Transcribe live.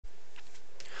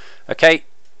Okay,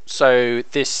 so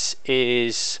this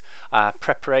is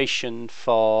preparation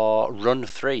for run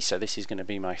 3. So this is going to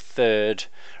be my third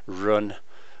run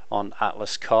on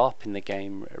Atlas Corp in the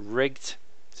game Rigged.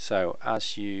 So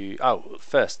as you,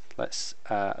 first let's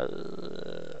OBS,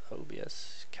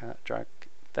 can't drag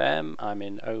them. I'm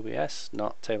in OBS,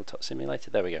 not Tabletop Simulator.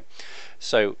 There we go.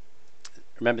 So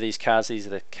remember these cards. These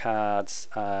are the cards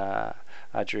I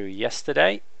drew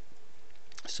yesterday.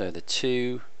 So the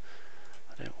two.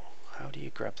 How do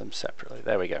you grab them separately?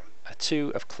 There we go. A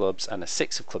 2 of clubs and a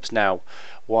 6 of clubs. Now,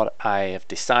 what I have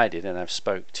decided, and I've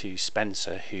spoke to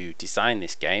Spencer, who designed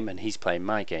this game, and he's playing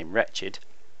my game, Wretched.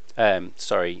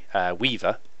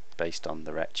 Weaver, based on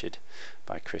The Wretched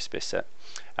by Chris Bissett.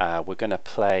 We're going to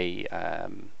play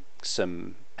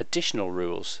some additional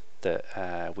rules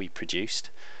that we produced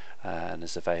and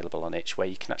is available on itch, where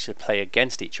you can actually play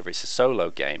against each other. It's a solo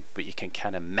game, but you can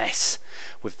kind of mess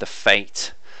with the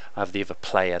fate of the other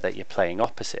player that you're playing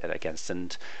opposite against,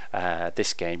 and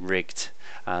this game Rigged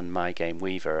and my game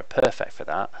Weaver are perfect for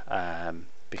that,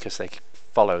 because they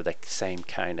follow the same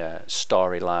kind of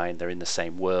storyline. They're in the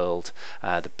same world,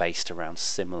 they're based around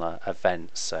similar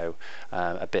events, so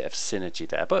a bit of synergy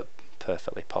there, but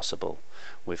perfectly possible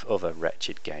with other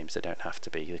Wretched games. They don't have to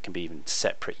be. They can be even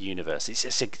separate universes.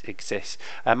 It just exists.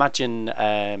 Imagine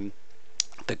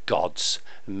the gods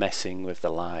messing with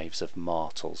the lives of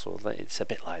mortals. Well, it's a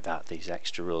bit like that, these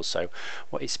extra rules. So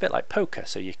it's a bit like poker.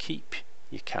 So you keep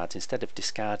your cards, instead of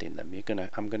discarding them,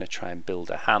 I'm gonna try and build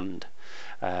a hand,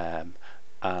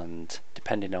 and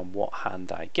depending on what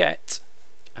hand I get,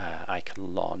 I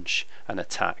can launch an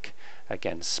attack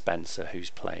against Spencer, who's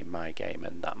playing my game,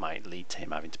 and that might lead to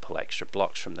him having to pull extra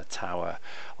blocks from the tower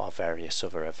or various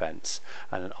other events.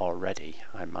 And already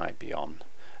I might be on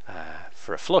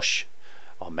for a flush,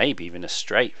 or maybe even a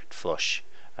straight flush,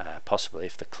 possibly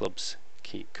if the clubs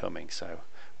keep coming. So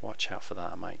watch out for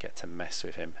that. I might get to mess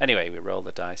with him. Anyway, we roll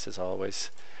the dice as always.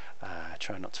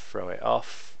 Try not to throw it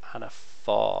off. And a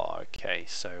 4. Okay,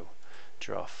 so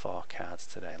draw 4 cards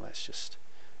today. Let's just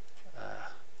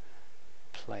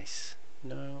place.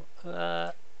 No.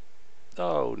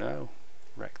 Oh no.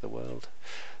 Wreck the world.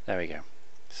 There we go.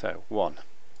 So 1,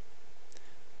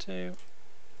 2,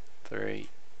 3,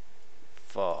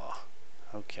 4.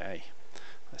 Okay.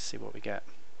 Let's see what we get.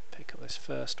 Pick up this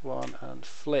first one and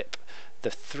flip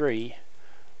the 3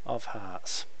 of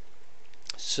hearts.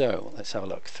 So let's have a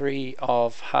look. 3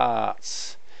 of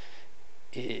hearts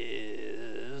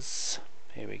is,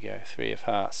 here we go, 3 of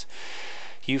hearts.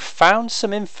 You found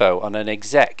some info on an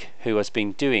exec who has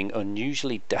been doing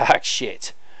unusually dark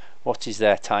shit. What is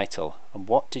their title, and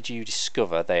what did you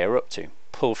discover they are up to?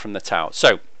 Pull from the tower.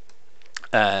 So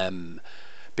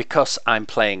because I'm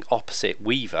playing opposite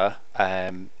Weaver,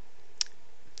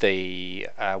 the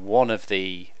one of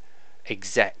the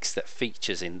execs that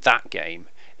features in that game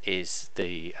is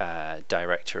the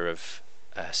director of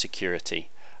security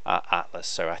at Atlas.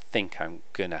 So I think I'm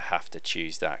gonna have to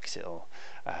choose that, because it'll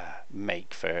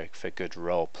make for good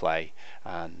role play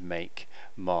and make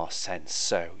more sense.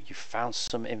 So you found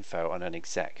some info on an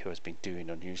exec who has been doing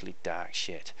unusually dark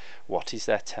shit. What is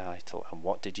their title, and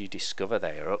what did you discover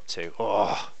they are up to?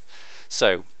 Oh,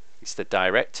 so it's the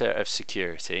director of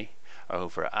security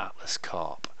over at Atlas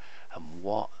Corp. And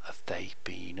what have they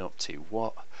been up to?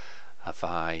 What have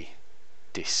I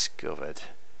discovered?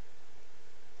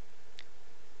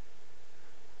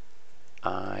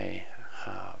 I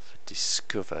have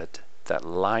discovered that,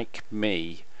 like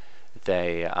me,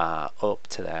 they are up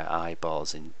to their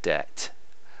eyeballs in debt,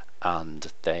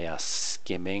 and they are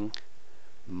skimming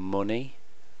money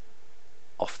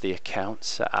off the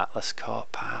accounts at Atlas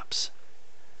Corp, perhaps.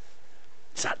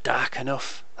 Is that dark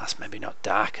enough? That's maybe not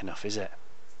dark enough, is it?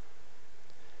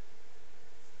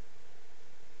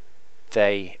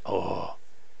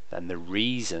 Then the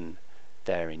reason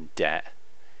they're in debt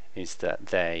is that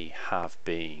they have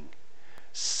been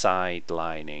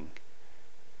sidelining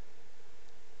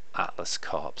Atlas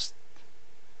Corp's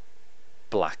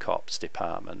Black Ops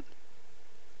department.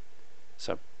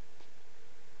 So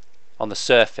on the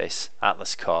surface,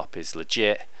 Atlas Corp is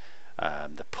legit,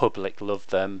 the public love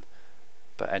them,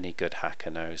 but any good hacker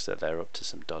knows that they're up to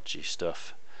some dodgy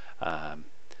stuff.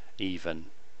 Even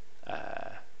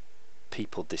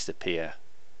people disappear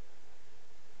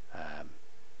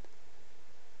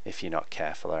if you're not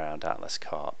careful around Atlas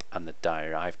Corp. And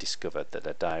I've discovered that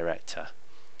the director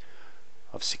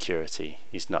of security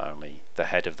is not only the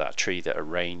head of that tree that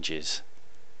arranges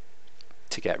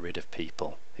to get rid of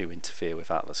people who interfere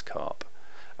with Atlas Corp,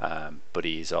 but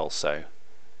he is also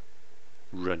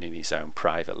running his own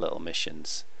private little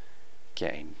missions,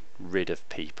 getting rid of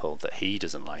people that he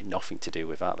doesn't like, nothing to do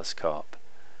with Atlas Corp,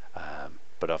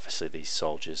 but obviously these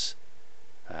soldiers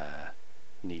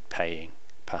need paying,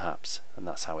 perhaps, and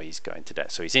that's how he's got into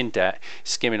debt. So he's in debt,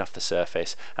 skimming off the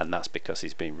surface, and that's because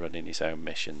he's been running his own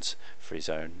missions for his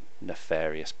own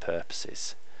nefarious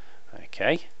purposes.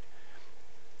 Okay,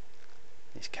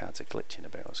 these cards are glitching a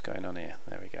bit. What's going on here?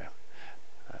 There we go.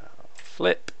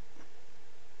 Flip.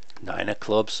 9 of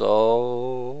clubs.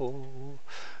 Oh,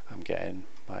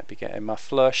 might be getting my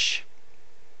flush.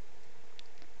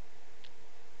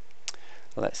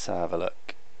 Let's have a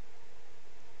look.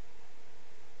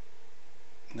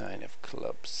 9 of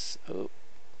clubs. Oh.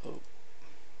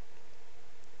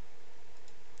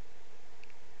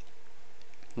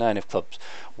 9 of clubs.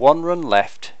 1 run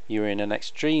left. You're in an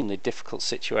extremely difficult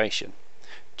situation.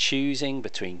 Choosing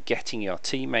between getting your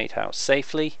teammate out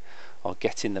safely or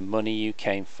getting the money you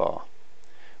came for.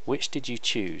 Which did you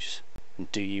choose,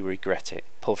 and do you regret it?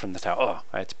 Pull from the tower. Oh,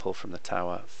 I had to pull from the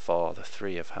tower for the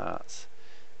 3 of hearts.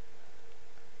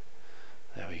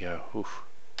 There we go. Oof.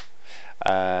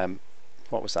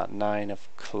 What was that? 9 of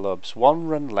clubs. 1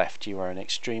 run left. You are in an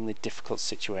extremely difficult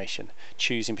situation.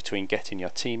 Choosing between getting your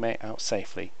teammate out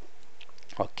safely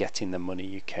or getting the money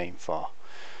you came for.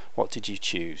 What did you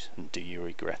choose, and do you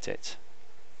regret it?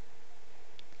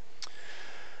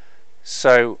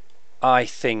 So I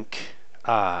think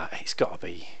it's got to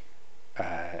be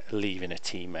leaving a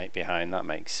teammate behind. That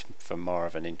makes for more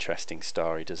of an interesting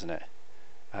story, doesn't it?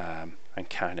 And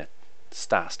kind of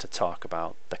starts to talk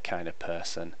about the kind of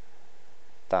person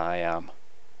that I am.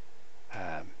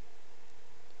 An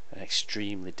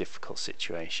extremely difficult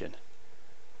situation.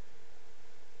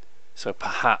 So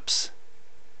perhaps,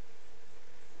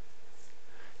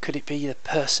 could it be the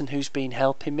person who's been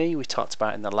helping me? We talked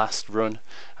about in the last run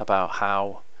about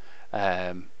how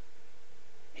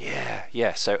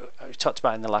so we talked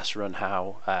about in the last run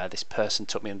how this person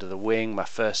took me under the wing. My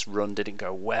first run didn't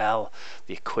go well.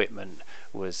 The equipment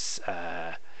was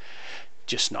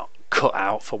just not cut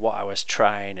out for what I was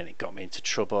trying, and it got me into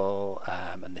trouble,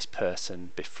 and this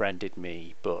person befriended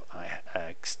me, but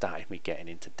I started me getting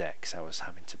into debt because I was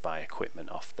having to buy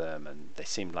equipment off them, and they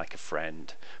seemed like a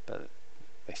friend, but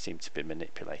they seemed to be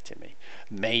manipulating me.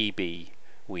 Maybe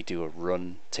we do a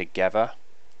run together,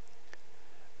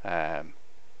 and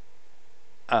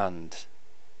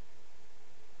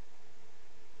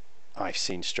I've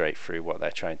seen straight through what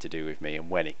they're trying to do with me, and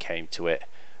when it came to it,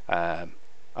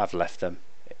 I've left them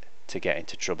to get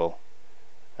into trouble.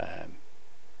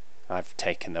 I've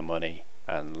taken the money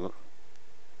and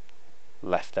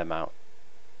left them out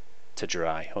to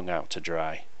dry, hung out to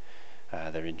dry.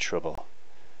 They're in trouble.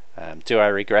 Do I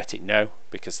regret it? No,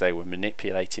 because they were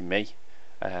manipulating me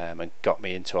and got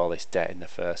me into all this debt in the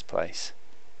first place.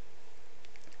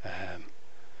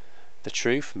 The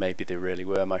truth, maybe they really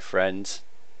were my friends,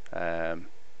 and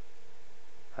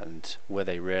were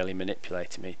they really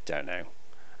manipulating me? Don't know.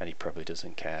 And he probably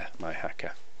doesn't care, my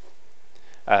hacker.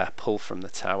 Pull from the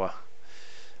tower.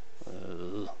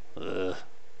 There's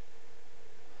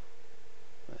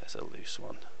a loose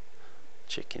one.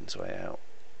 Chicken's way out.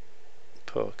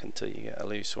 Poke until you get a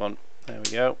loose one. There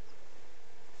we go.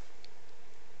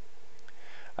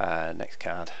 Next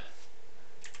card.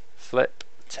 Flip.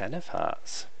 10 of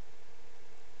hearts.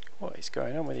 What is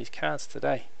going on with these cards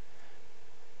today?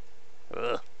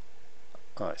 Ugh.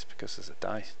 Oh, it's because there's a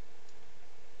dice.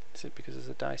 Is it because there's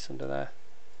a dice under there?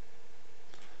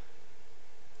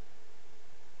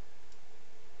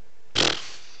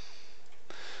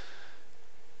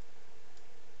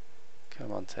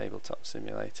 Come on, Tabletop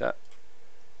Simulator.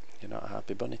 You're not a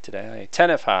happy bunny today, are you? 10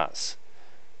 of hearts.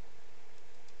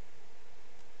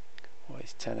 What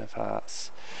is 10 of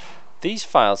hearts? These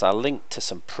files are linked to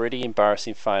some pretty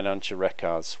embarrassing financial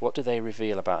records. What do they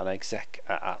reveal about an exec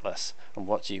at Atlas, and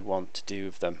what do you want to do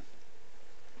with them?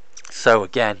 So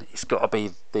again, it's got to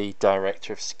be the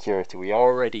director of security. We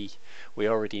already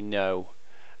know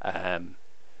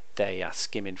they are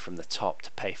skimming from the top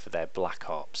to pay for their black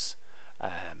ops.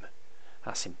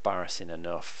 That's embarrassing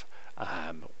enough.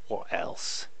 What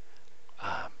else?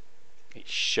 It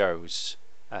shows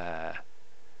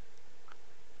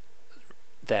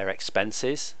their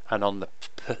expenses, and on the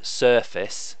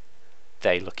surface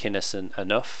they look innocent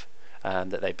enough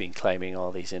that they've been claiming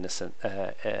all these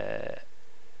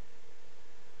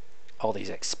all these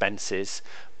expenses,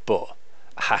 but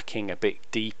hacking a bit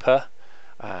deeper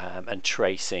and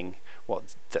tracing what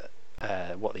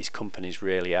these companies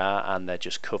really are, and they're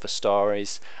just cover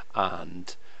stories,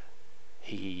 and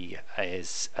he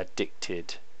is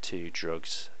addicted to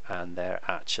drugs, and they're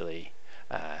actually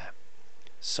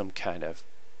some kind of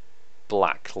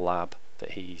black lab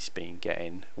that he's been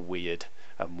getting weird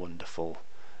and wonderful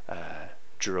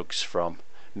drugs from.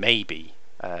 Maybe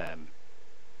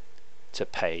to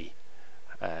pay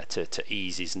to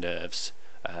ease his nerves.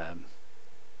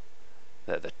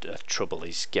 The trouble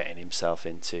he's getting himself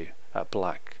into at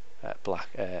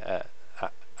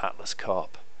Atlas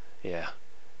Corp. Yeah.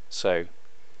 So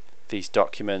these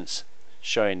documents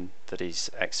showing that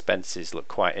his expenses look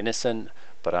quite innocent,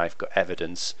 but I've got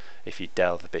evidence, if you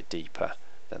delve a bit deeper,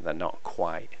 that they're not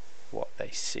quite what they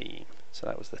seem. So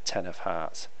that was the 10 of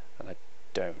hearts, and I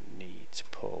don't need to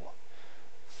pull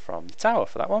from the tower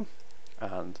for that one.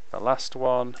 And the last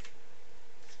one,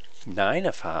 9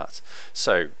 of hearts.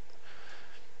 So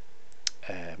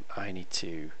I need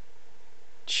to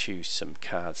choose some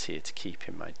cards here to keep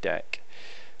in my deck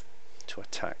to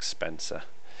attack Spencer.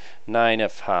 9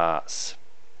 of hearts.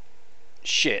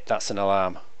 Shit, that's an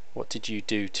alarm. What did you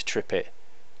do to trip it?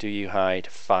 Do you hide,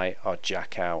 fight, or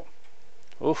jack out?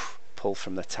 Oof, pull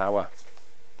from the tower.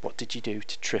 What did you do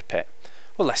to trip it?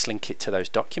 Well, let's link it to those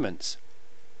documents.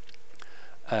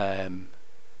 And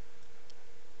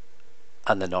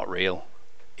they're not real.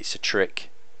 It's a trick.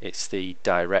 It's the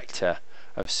director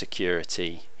of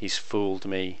security. He's fooled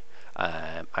me.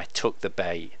 I took the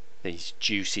bait, these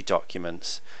juicy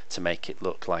documents, to make it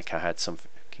look like I had something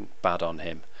bad on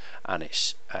him, and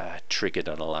it's triggered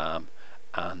an alarm,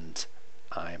 and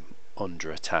I'm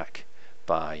under attack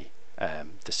by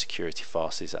the security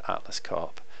forces at Atlas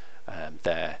Corp.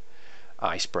 Their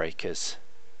icebreakers,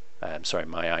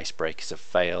 my icebreakers have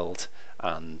failed,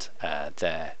 and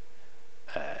their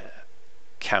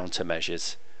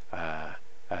countermeasures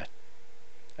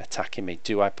attacking me.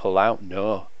 Do I pull out?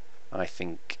 No, I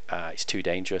think it's too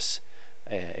dangerous.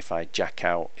 If I jack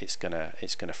out, it's gonna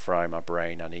fry my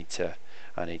brain. I need to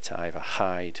either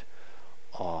hide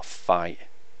or fight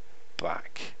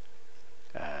back.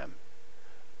 And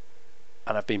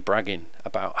I've been bragging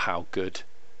about how good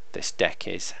this deck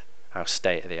is, how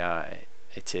state of the art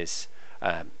it is.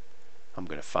 I'm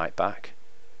gonna fight back.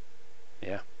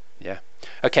 Yeah.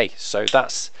 Okay, so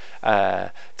that's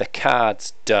the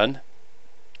cards done.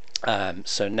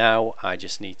 So now I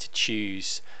just need to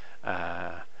choose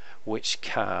which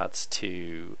cards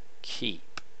to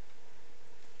keep,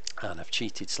 and I've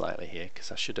cheated slightly here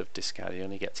because I should have discarded. You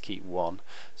only get to keep 1,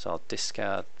 so I'll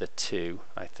discard the 2,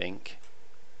 I think,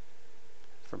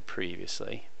 from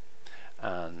previously,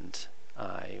 and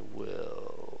I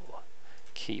will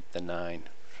keep the 9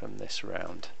 from this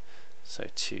round. So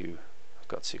 2, I've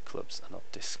got 2 clubs, and I'll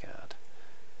discard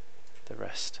the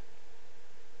rest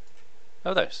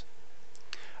of those.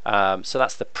 So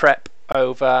that's the prep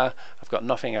over. I've got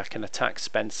nothing I can attack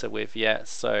Spencer with yet,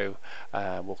 so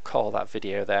we'll call that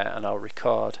video there, and I'll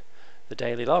record the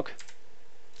daily log.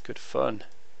 Good fun.